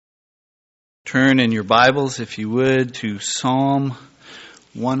Turn in your Bibles, if you would, to Psalm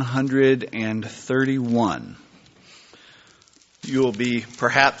 131. You will be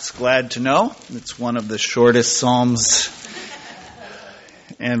perhaps glad to know it's one of the shortest Psalms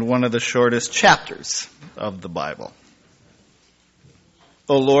and one of the shortest chapters of the Bible.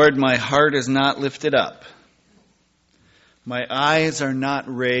 O Lord, my heart is not lifted up. My eyes are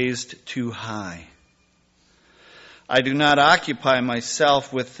not raised too high. I do not occupy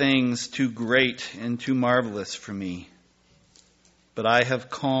myself with things too great and too marvelous for me, but I have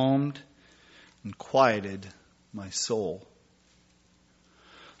calmed and quieted my soul.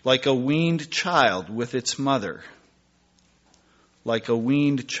 Like a weaned child with its mother, like a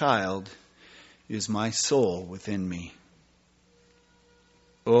weaned child is my soul within me.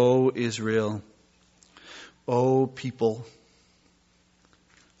 O Israel, O people,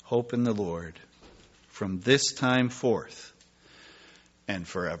 hope in the Lord from this time forth and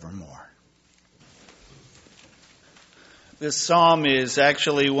forevermore. This psalm is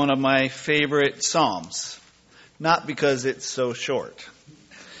actually one of my favorite psalms, not because it's so short,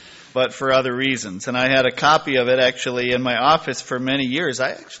 but for other reasons. And I had a copy of it actually in my office for many years.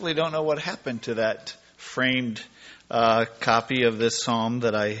 I actually don't know what happened to that framed copy of this psalm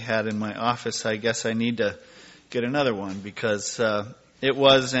that I had in my office. I guess I need to get another one because it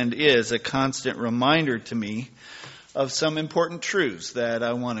was and is a constant reminder to me of some important truths that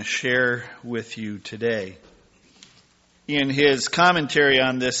I want to share with you today. In his commentary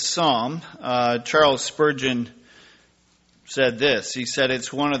on this psalm, Charles Spurgeon said this. He said,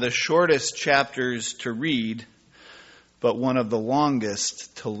 "It's one of the shortest chapters to read, but one of the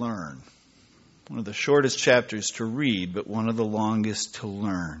longest to learn." One of the shortest chapters to read, but one of the longest to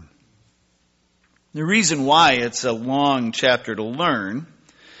learn. The reason why it's a long chapter to learn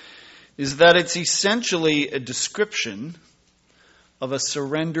is that it's essentially a description of a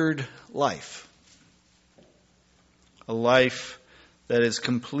surrendered life. A life that is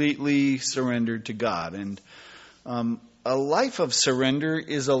completely surrendered to God. And a life of surrender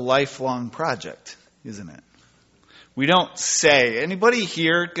is a lifelong project, isn't it? We don't say, anybody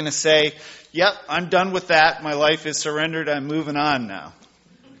here going to say, "Yep, I'm done with that. My life is surrendered. I'm moving on now."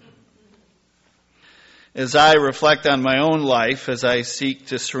 As I reflect on my own life, as I seek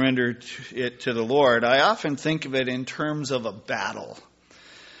to surrender it to the Lord, I often think of it in terms of a battle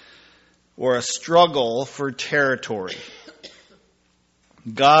or a struggle for territory.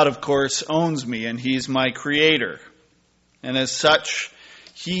 God, of course, owns me, and He's my creator. And as such,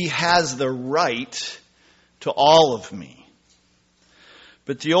 He has the right to all of me.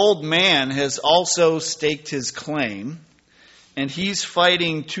 But the old man has also staked his claim, and he's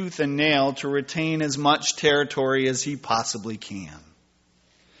fighting tooth and nail to retain as much territory as he possibly can.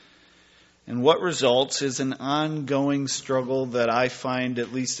 And what results is an ongoing struggle that I find,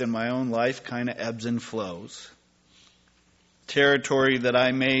 at least in my own life, kind of ebbs and flows. Territory that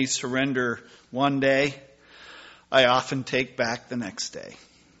I may surrender one day, I often take back the next day.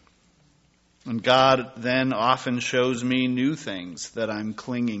 And God then often shows me new things that I'm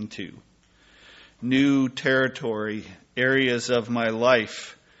clinging to. New territory, areas of my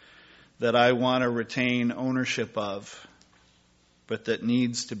life that I want to retain ownership of, but that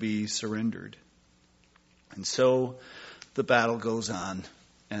needs to be surrendered. And so the battle goes on,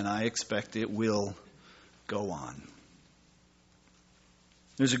 and I expect it will go on.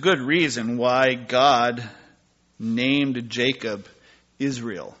 There's a good reason why God named Jacob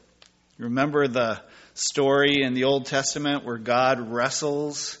Israel. Remember the story in the Old Testament where God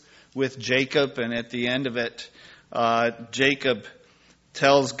wrestles with Jacob, and at the end of it, Jacob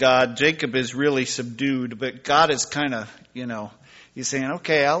tells God, Jacob is really subdued, but God is kind of, he's saying,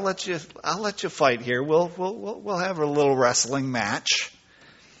 "Okay, I'll let you fight here. We'll have a little wrestling match."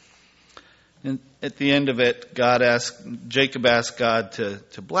 And at the end of it, Jacob asks God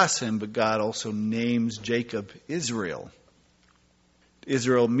to bless him, but God also names Jacob Israel.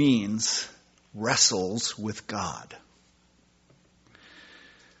 Israel means wrestles with God.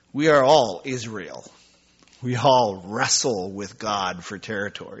 We are all Israel. We all wrestle with God for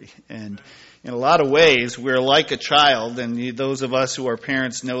territory. And in a lot of ways, we're like a child, and those of us who are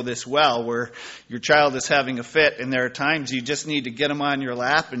parents know this well, where your child is having a fit, and there are times you just need to get them on your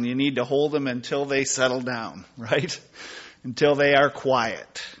lap, and you need to hold them until they settle down, right? Until they are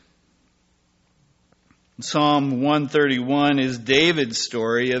quiet. Psalm 131 is David's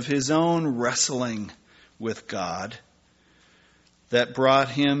story of his own wrestling with God that brought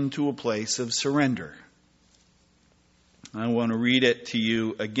him to a place of surrender. I want to read it to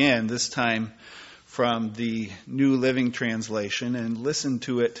you again, this time from the New Living Translation, and listen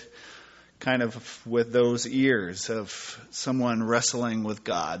to it kind of with those ears of someone wrestling with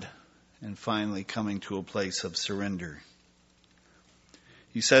God and finally coming to a place of surrender.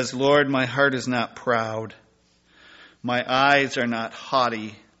 He says, Lord, my heart is not proud. My eyes are not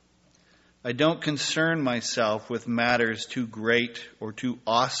haughty. I don't concern myself with matters too great or too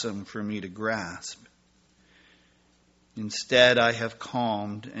awesome for me to grasp. Instead, I have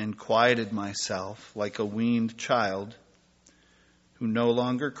calmed and quieted myself like a weaned child who no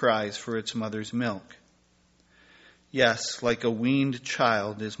longer cries for its mother's milk. Yes, like a weaned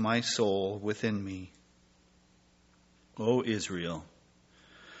child is my soul within me. O Israel,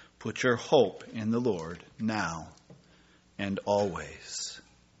 put your hope in the Lord now and always.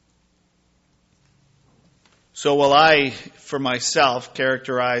 So while I, for myself,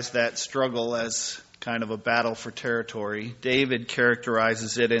 characterize that struggle as kind of a battle for territory, David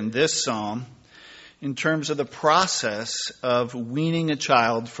characterizes it in this psalm in terms of the process of weaning a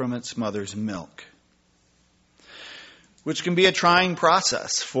child from its mother's milk, which can be a trying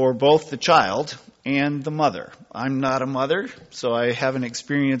process for both the child and the mother. I'm not a mother, so I haven't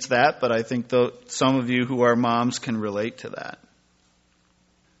experienced that, but I think some of you who are moms can relate to that.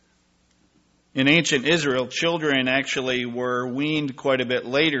 In ancient Israel, children actually were weaned quite a bit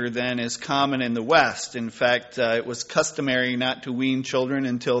later than is common in the West. In fact, it was customary not to wean children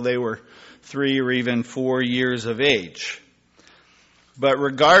until they were 3 or even 4 years of age. But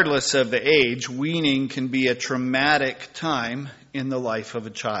regardless of the age, weaning can be a traumatic time in the life of a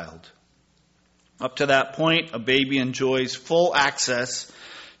child. Up to that point, a baby enjoys full access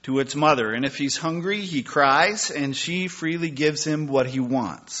to its mother. And if he's hungry, he cries, and she freely gives him what he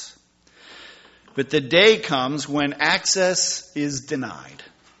wants. But the day comes when access is denied.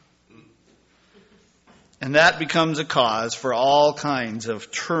 And that becomes a cause for all kinds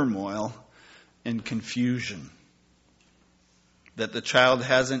of turmoil and confusion that the child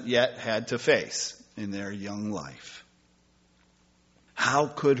hasn't yet had to face in their young life. How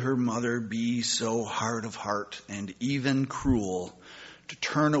could her mother be so hard of heart and even cruel to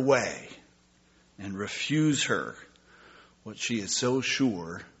turn away and refuse her what she is so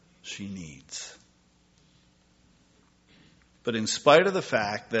sure she needs? But in spite of the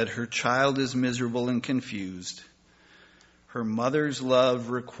fact that her child is miserable and confused, her mother's love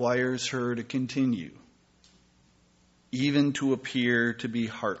requires her to continue, even to appear to be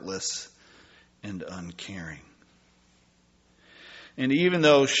heartless and uncaring. And even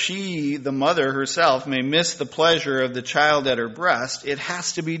though she, the mother herself, may miss the pleasure of the child at her breast, it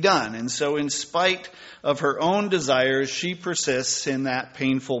has to be done. And so in spite of her own desires, she persists in that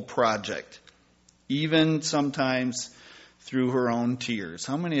painful project, even sometimes through her own tears.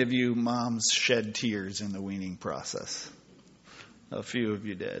 How many of you moms shed tears in the weaning process? A few of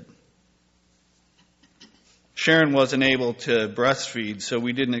you did. Sharon wasn't able to breastfeed, so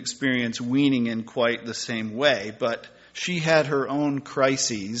we didn't experience weaning in quite the same way, but she had her own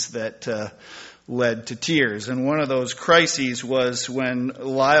crises that led to tears. And one of those crises was when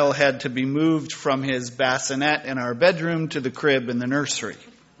Lyle had to be moved from his bassinet in our bedroom to the crib in the nursery.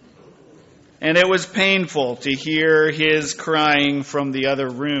 And it was painful to hear his crying from the other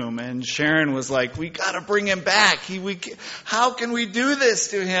room. And Sharon was like, we got to bring him back. How can we do this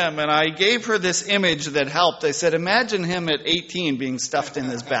to him? And I gave her this image that helped. I said, imagine him at 18 being stuffed in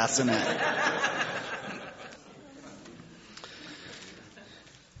this bassinet.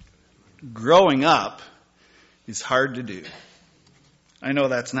 Growing up is hard to do. I know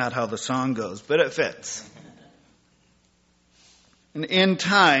that's not how the song goes, but it fits. And in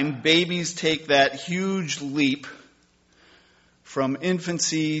time, babies take that huge leap from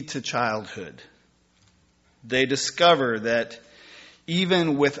infancy to childhood. They discover that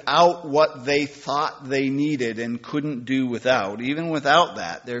even without what they thought they needed and couldn't do without, even without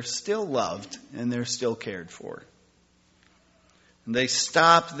that, they're still loved and they're still cared for. And they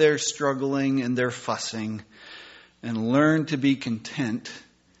stop their struggling and their fussing and learn to be content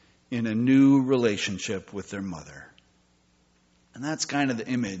in a new relationship with their mother. And that's kind of the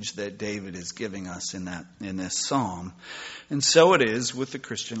image that David is giving us in this psalm. And so it is with the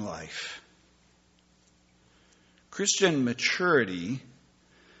Christian life. Christian maturity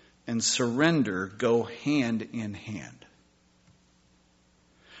and surrender go hand in hand.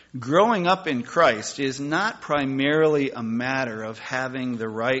 Growing up in Christ is not primarily a matter of having the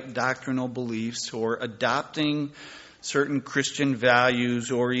right doctrinal beliefs or adopting certain Christian values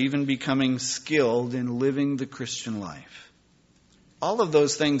or even becoming skilled in living the Christian life. All of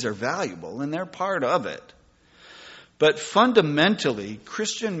those things are valuable, and they're part of it. But fundamentally,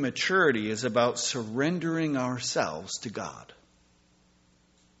 Christian maturity is about surrendering ourselves to God.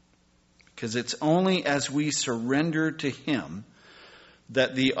 Because it's only as we surrender to Him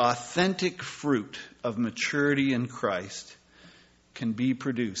that the authentic fruit of maturity in Christ can be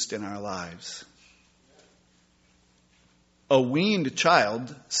produced in our lives. A weaned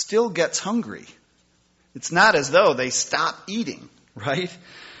child still gets hungry. It's not as though they stop eating, right?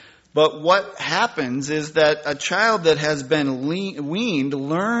 But what happens is that a child that has been weaned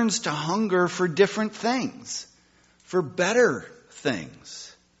learns to hunger for different things, for better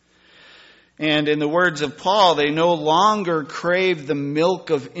things. And in the words of Paul, they no longer crave the milk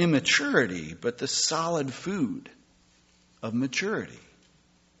of immaturity, but the solid food of maturity.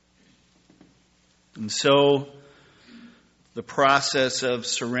 And so the process of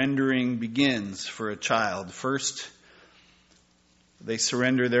surrendering begins for a child. First, they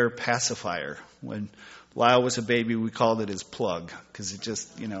surrender their pacifier. When Lyle was a baby, we called it his plug, because it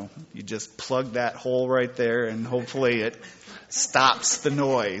just, you just plug that hole right there and hopefully it stops the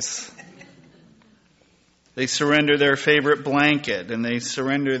noise. They surrender their favorite blanket, and they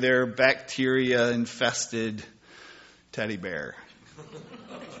surrender their bacteria-infested teddy bear.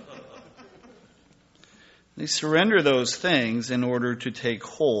 They surrender those things in order to take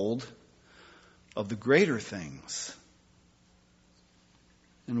hold of the greater things.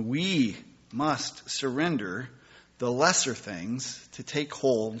 And we must surrender the lesser things to take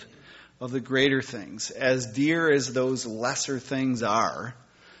hold of the greater things, as dear as those lesser things are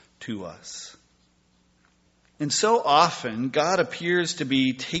to us. And so often, God appears to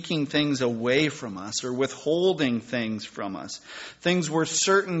be taking things away from us or withholding things from us. Things we're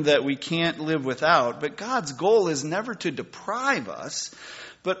certain that we can't live without. But God's goal is never to deprive us,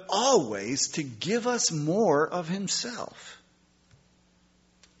 but always to give us more of Himself.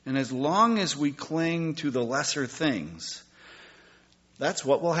 And as long as we cling to the lesser things, that's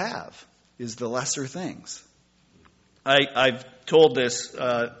what we'll have, is the lesser things. I've told this,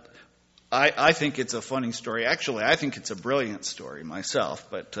 I think it's a funny story. Actually, I think it's a brilliant story myself.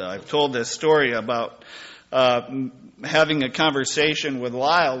 But I've told this story about having a conversation with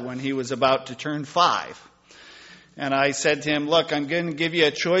Lyle when he was about to turn 5. And I said to him, look, I'm going to give you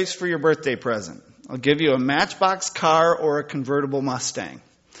a choice for your birthday present. I'll give you a Matchbox car or a convertible Mustang.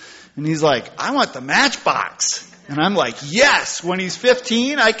 And he's like, I want the Matchbox. And I'm like, yes. When he's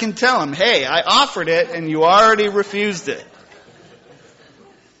 15, I can tell him, hey, I offered it and you already refused it.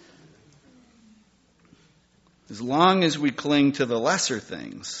 As long as we cling to the lesser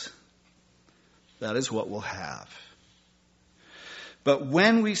things, that is what we'll have. But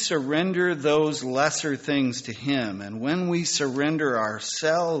when we surrender those lesser things to Him, and when we surrender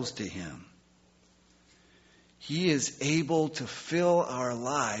ourselves to Him, He is able to fill our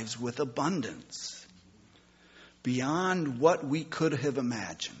lives with abundance beyond what we could have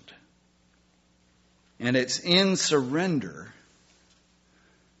imagined. And it's in surrender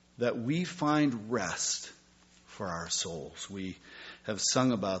that we find rest for our souls. We have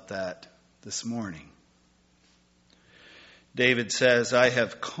sung about that this morning. David says, I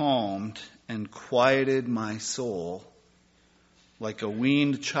have calmed and quieted my soul like a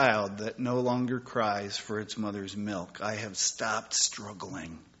weaned child that no longer cries for its mother's milk. I have stopped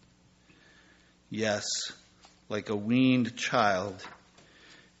struggling. Yes, like a weaned child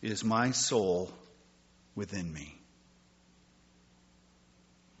is my soul within me.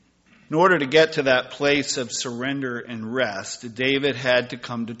 In order to get to that place of surrender and rest, David had to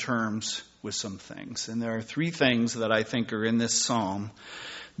come to terms with some things. And there are 3 things that I think are in this psalm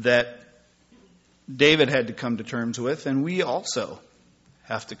that David had to come to terms with, and we also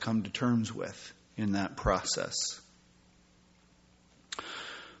have to come to terms with in that process.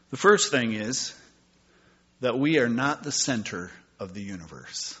 The first thing is that we are not the center of the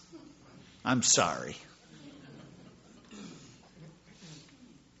universe. I'm sorry.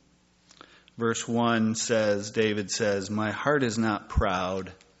 Verse 1 says, David says, my heart is not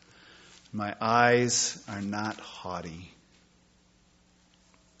proud, my eyes are not haughty.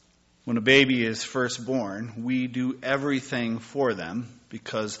 When a baby is first born, we do everything for them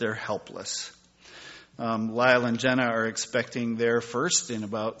because they're helpless. Lyle and Jenna are expecting their first in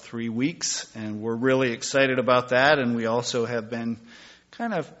about 3 weeks, and we're really excited about that, and we also have been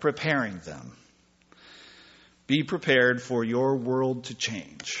kind of preparing them. Be prepared for your world to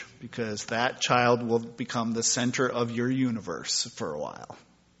change, because that child will become the center of your universe for a while.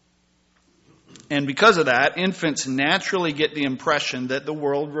 And because of that, infants naturally get the impression that the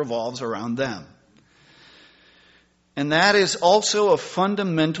world revolves around them. And that is also a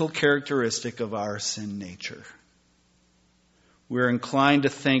fundamental characteristic of our sin nature. We're inclined to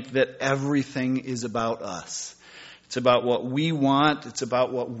think that everything is about us. It's about what we want. It's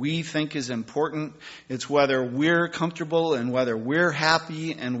about what we think is important. It's whether we're comfortable and whether we're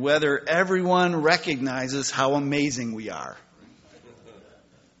happy and whether everyone recognizes how amazing we are.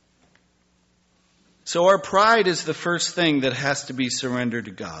 So our pride is the first thing that has to be surrendered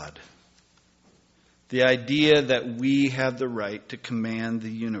to God. The idea that we have the right to command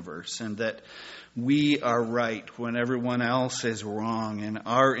the universe and that we are right when everyone else is wrong and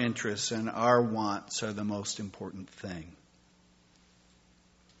our interests and our wants are the most important thing.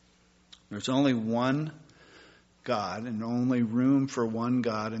 There's only one God and only room for one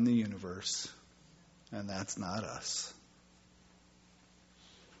God in the universe, and that's not us.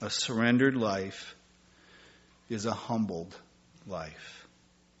 A surrendered life is a humbled life.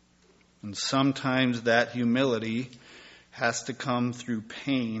 And sometimes that humility has to come through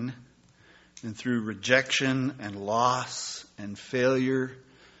pain and through rejection and loss and failure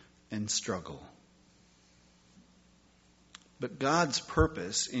and struggle. But God's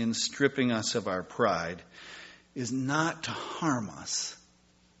purpose in stripping us of our pride is not to harm us,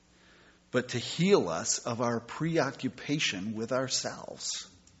 but to heal us of our preoccupation with ourselves.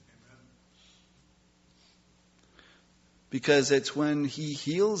 Because it's when He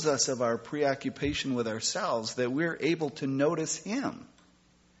heals us of our preoccupation with ourselves that we're able to notice Him.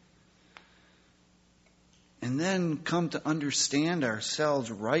 And then come to understand ourselves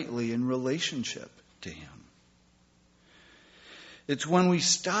rightly in relationship to Him. It's when we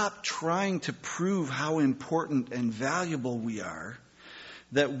stop trying to prove how important and valuable we are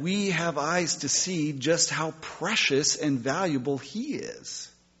that we have eyes to see just how precious and valuable He is.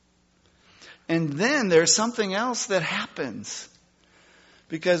 And then there's something else that happens.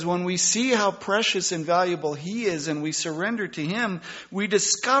 Because when we see how precious and valuable He is and we surrender to Him, we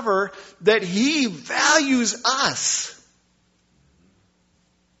discover that He values us.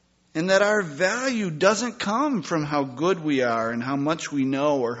 And that our value doesn't come from how good we are and how much we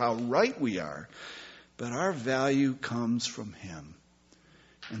know or how right we are. But our value comes from Him.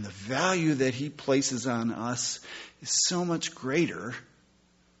 And the value that He places on us is so much greater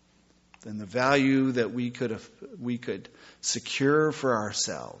than the value that we could secure for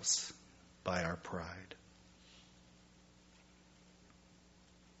ourselves by our pride.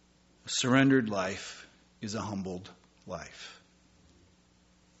 A surrendered life is a humbled life.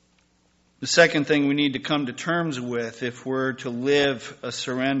 The second thing we need to come to terms with if we're to live a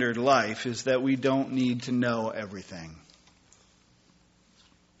surrendered life is that we don't need to know everything.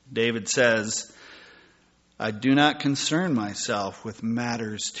 David says, I do not concern myself with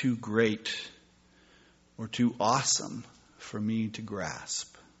matters too great or too awesome for me to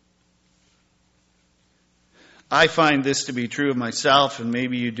grasp. I find this to be true of myself, and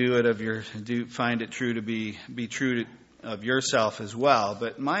maybe you do find it true to be true of yourself as well.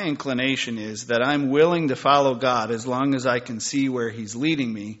 But my inclination is that I'm willing to follow God as long as I can see where He's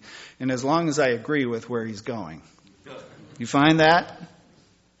leading me, and as long as I agree with where He's going. You find that?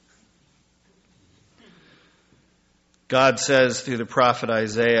 God says through the prophet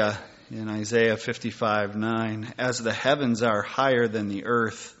Isaiah in Isaiah 55:9, as the heavens are higher than the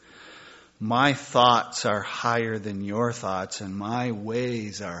earth, my thoughts are higher than your thoughts, and my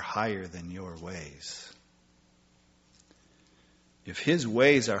ways are higher than your ways. If His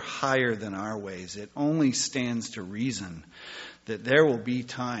ways are higher than our ways, it only stands to reason that there will be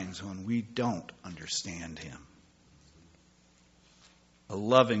times when we don't understand Him. A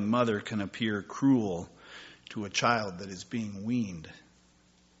loving mother can appear cruel to a child that is being weaned.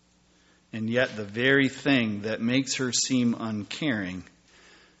 And yet the very thing that makes her seem uncaring,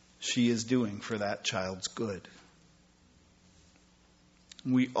 she is doing for that child's good.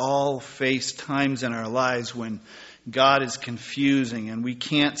 We all face times in our lives when God is confusing and we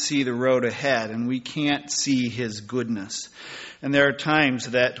can't see the road ahead and we can't see His goodness. And there are times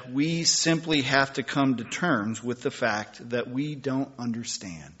that we simply have to come to terms with the fact that we don't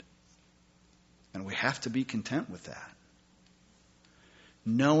understand. And we have to be content with that.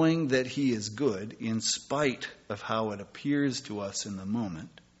 Knowing that He is good in spite of how it appears to us in the moment.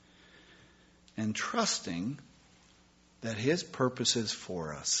 And trusting that His purposes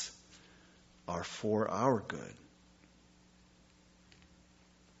for us are for our good.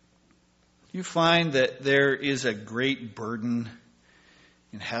 You find that there is a great burden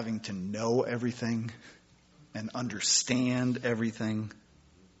in having to know everything and understand everything.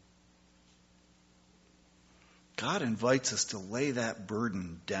 God invites us to lay that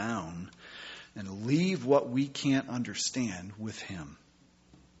burden down and leave what we can't understand with Him.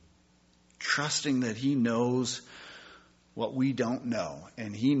 Trusting that He knows what we don't know,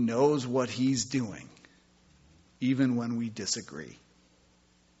 and He knows what He's doing, even when we disagree.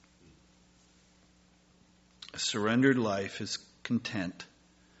 A surrendered life is content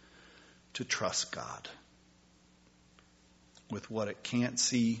to trust God with what it can't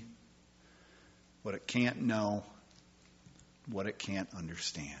see, what it can't know, what it can't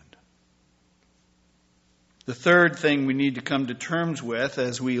understand. The third thing we need to come to terms with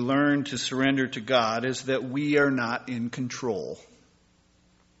as we learn to surrender to God is that we are not in control.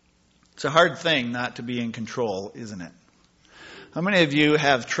 It's a hard thing not to be in control, isn't it? How many of you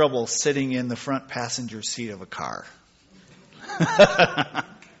have trouble sitting in the front passenger seat of a car?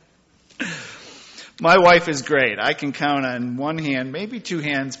 My wife is great. I can count on one hand, maybe two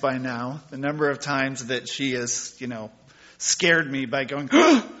hands by now, the number of times that she has, scared me by going,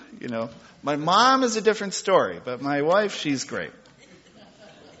 My mom is a different story, but my wife, she's great.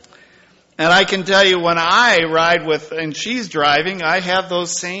 And I can tell you when I ride with, and she's driving, I have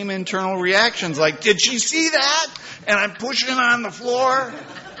those same internal reactions like, did she see that? And I'm pushing on the floor.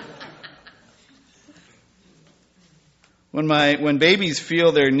 When babies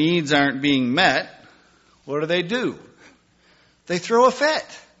feel their needs aren't being met, what do? They throw a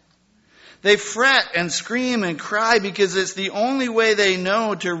fit. They fret and scream and cry because it's the only way they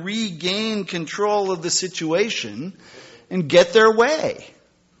know to regain control of the situation and get their way.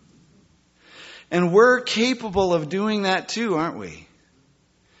 And we're capable of doing that too, aren't we?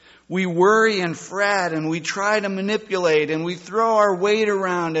 We worry and fret and we try to manipulate and we throw our weight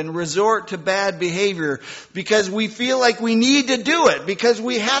around and resort to bad behavior because we feel like we need to do it, because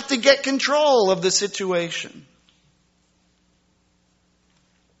we have to get control of the situation.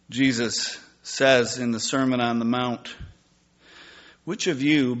 Jesus says in the Sermon on the Mount, which of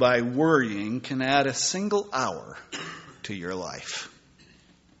you by worrying can add a single hour to your life?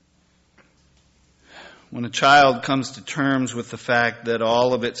 When a child comes to terms with the fact that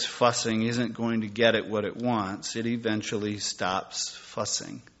all of its fussing isn't going to get it what it wants, it eventually stops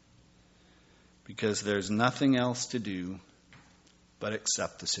fussing because there's nothing else to do but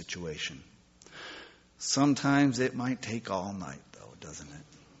accept the situation. Sometimes it might take all night, though, doesn't it?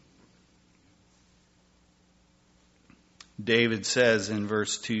 David says in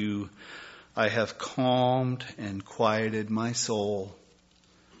verse 2, I have calmed and quieted my soul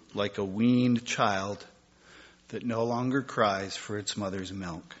like a weaned child that no longer cries for its mother's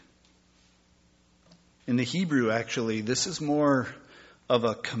milk. In the Hebrew, actually, this is more of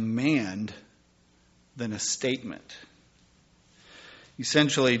a command than a statement.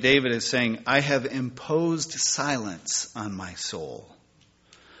 Essentially, David is saying, I have imposed silence on my soul.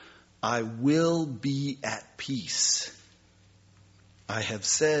 I will be at peace. I have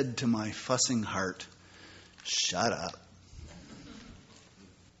said to my fussing heart, shut up.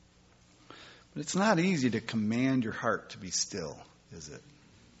 But it's not easy to command your heart to be still, is it?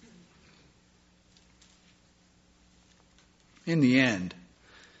 In the end,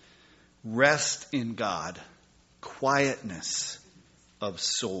 rest in God, quietness of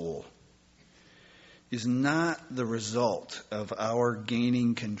soul, is not the result of our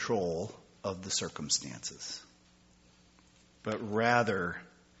gaining control of the circumstances, but rather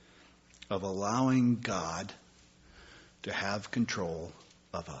of allowing God to have control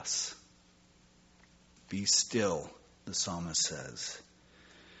of us. Be still, the psalmist says,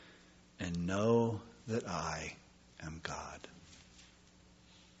 and know that I am God.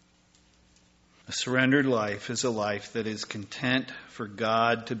 A surrendered life is a life that is content for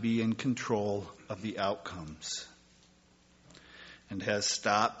God to be in control of the outcomes and has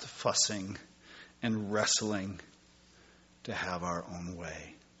stopped fussing and wrestling to have our own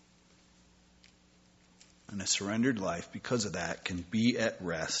way. And a surrendered life, because of that, can be at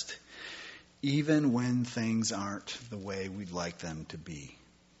rest even when things aren't the way we'd like them to be.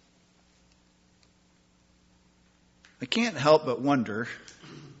 I can't help but wonder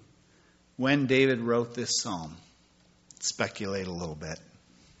when David wrote this psalm. Speculate a little bit.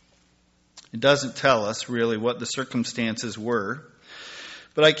 It doesn't tell us really what the circumstances were,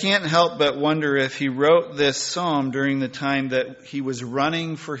 but I can't help but wonder if he wrote this psalm during the time that he was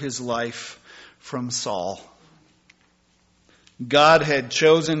running for his life from Saul. God had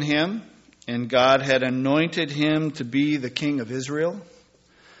chosen him, and God had anointed him to be the king of Israel.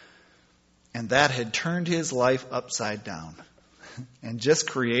 And that had turned his life upside down and just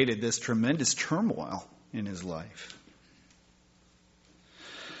created this tremendous turmoil in his life.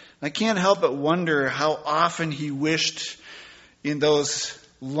 I can't help but wonder how often he wished in those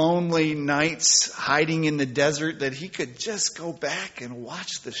lonely nights hiding in the desert that he could just go back and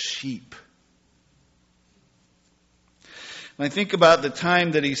watch the sheep. And I think about the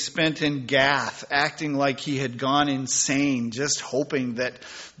time that he spent in Gath, acting like he had gone insane, just hoping that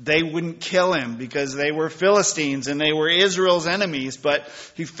they wouldn't kill him because they were Philistines and they were Israel's enemies. But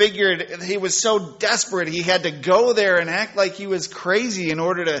he figured he was so desperate he had to go there and act like he was crazy in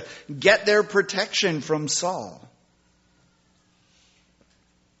order to get their protection from Saul.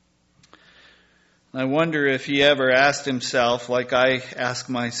 I wonder if he ever asked himself, like I ask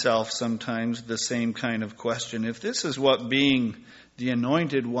myself sometimes, the same kind of question. If this is what being the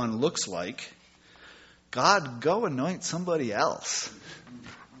anointed one looks like, God, go anoint somebody else.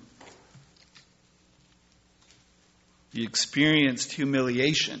 He experienced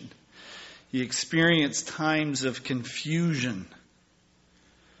humiliation. He experienced times of confusion.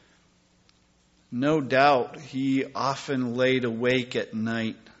 No doubt he often laid awake at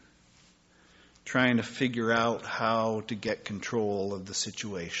night trying to figure out how to get control of the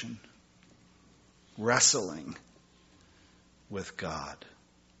situation, wrestling with God.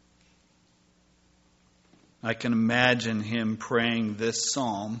 I can imagine him praying this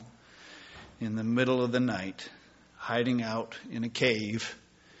psalm in the middle of the night, hiding out in a cave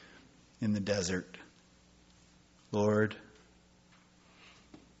in the desert. Lord,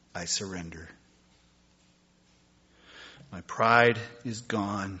 I surrender. My pride is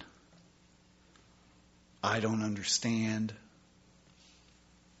gone. I don't understand.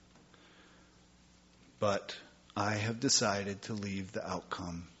 But I have decided to leave the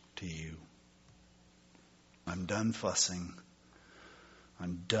outcome to you. I'm done fussing.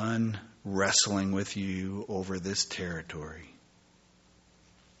 I'm done wrestling with you over this territory.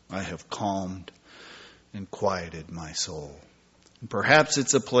 I have calmed and quieted my soul. And perhaps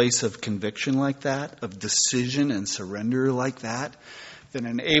it's a place of conviction like that, of decision and surrender like that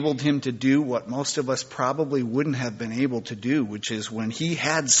enabled him to do what most of us probably wouldn't have been able to do, which is when he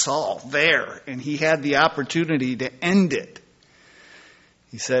had Saul there and he had the opportunity to end it,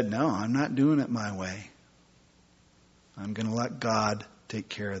 he said, no, I'm not doing it my way. I'm going to let God take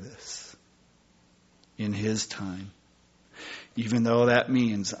care of this in his time, even though that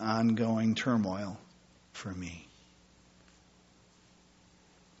means ongoing turmoil for me.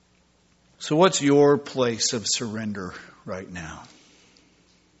 So what's your place of surrender right now?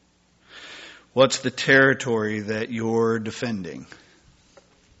 What's the territory that you're defending,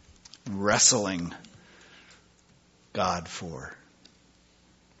 wrestling God for?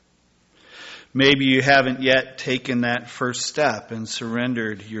 Maybe you haven't yet taken that first step and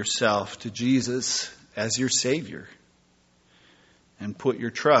surrendered yourself to Jesus as your Savior and put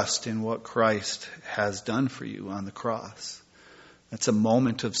your trust in what Christ has done for you on the cross. That's a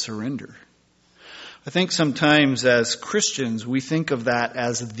moment of surrender. I think sometimes as Christians we think of that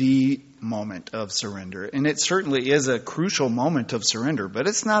as the moment of surrender. And it certainly is a crucial moment of surrender, but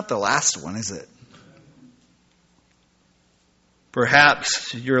it's not the last one, is it?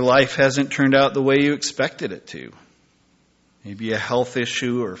 Perhaps your life hasn't turned out the way you expected it to. Maybe a health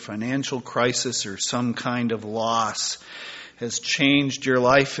issue or financial crisis or some kind of loss has changed your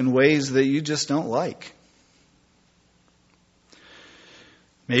life in ways that you just don't like.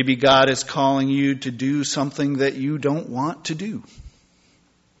 Maybe God is calling you to do something that you don't want to do.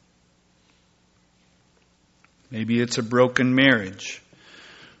 Maybe it's a broken marriage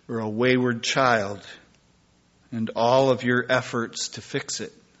or a wayward child, and all of your efforts to fix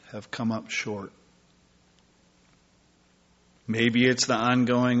it have come up short. Maybe it's the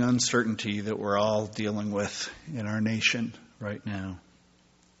ongoing uncertainty that we're all dealing with in our nation right now.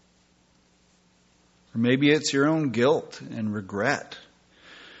 Or maybe it's your own guilt and regret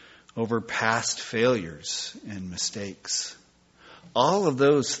over past failures and mistakes. All of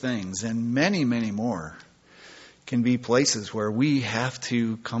those things and many, many more can be places where we have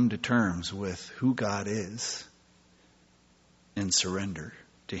to come to terms with who God is and surrender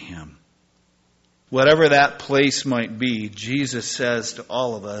to Him. Whatever that place might be, Jesus says to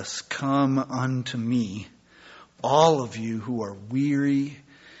all of us, "Come unto me, all of you who are weary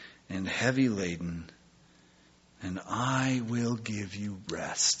and heavy laden, and I will give you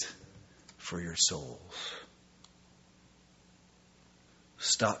rest for your souls."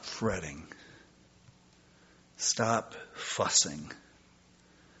 Stop fretting. Stop fussing.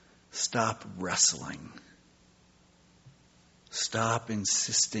 Stop wrestling. Stop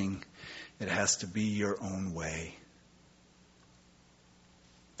insisting it has to be your own way.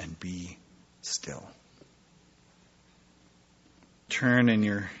 And be still. Turn in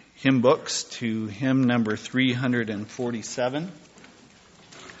your hymn books to hymn number 347.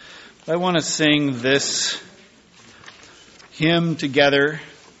 I want to sing this hymn together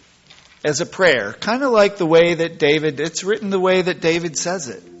as a prayer, kind of like the way that it's written the way that David says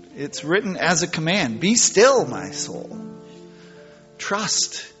it. It's written as a command. Be still, my soul.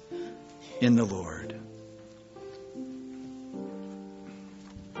 Trust in the Lord.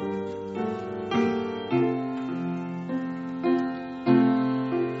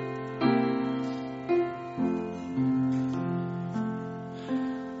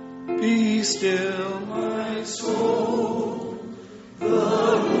 Be still, my soul, the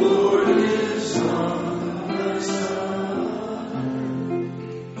Lord is on.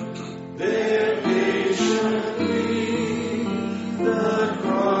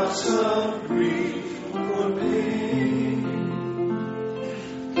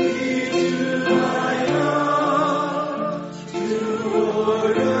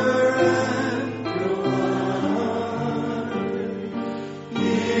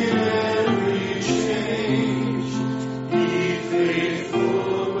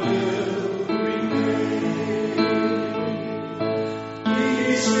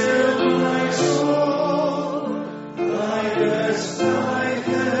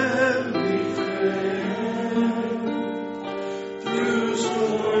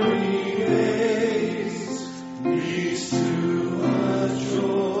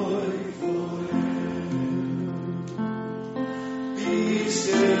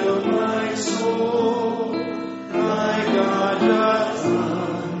 still, my soul, thy God doth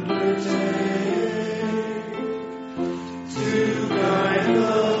undertake to guide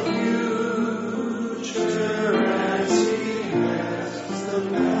the future as he has the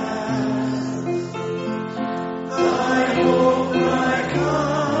past. Thy hope, thy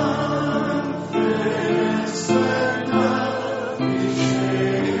confidence, let not be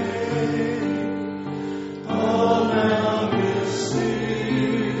shaken. All now mysterious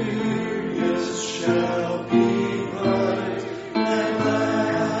shall be bright at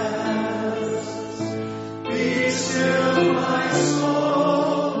last. Be still, my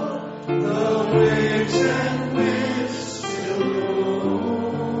soul, the waves and winds still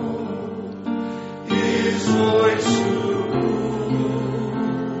roll. His voice who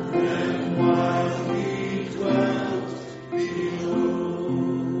moved and while he dwelt below.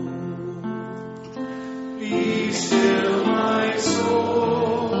 Be still, my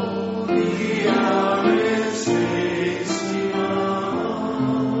soul, the hour is hasting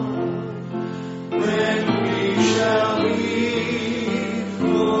on, when we shall be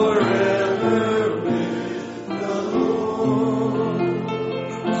forever with the Lord.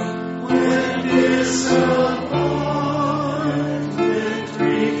 When disappointment,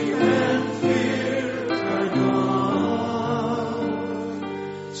 grief, and fear are gone,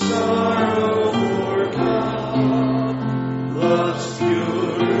 sorrow overcome, love's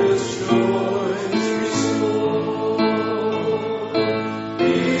purest joys restored.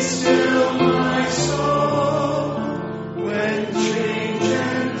 Be still, my soul, when change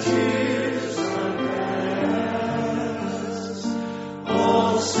and tears are past,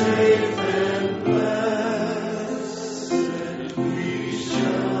 all safe and blessed, we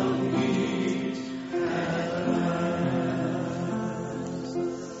shall meet at last.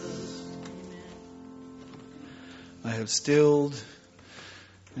 I have stilled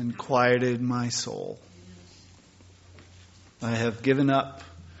and quieted my soul. I have given up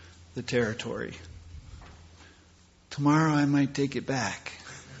the territory. Tomorrow I might take it back.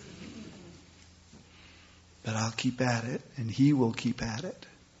 But I'll keep at it, and he will keep at it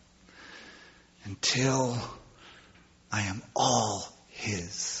until I am all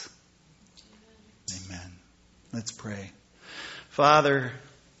his. Amen. Let's pray. Father,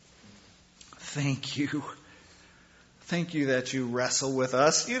 thank you. Thank you that you wrestle with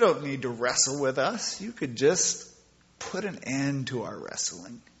us. You don't need to wrestle with us. You could just put an end to our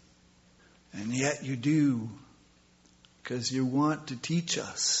wrestling. And yet you do, because you want to teach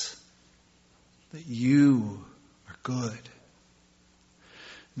us that you are good.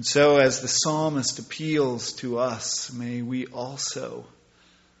 And so as the psalmist appeals to us, may we also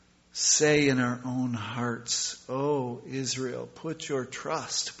say in our own hearts, "Oh, Israel, put your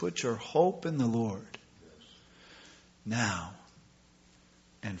trust, put your hope in the Lord, now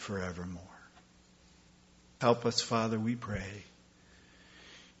and forevermore." Help us, Father, we pray.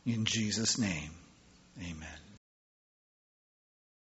 In Jesus' name, amen.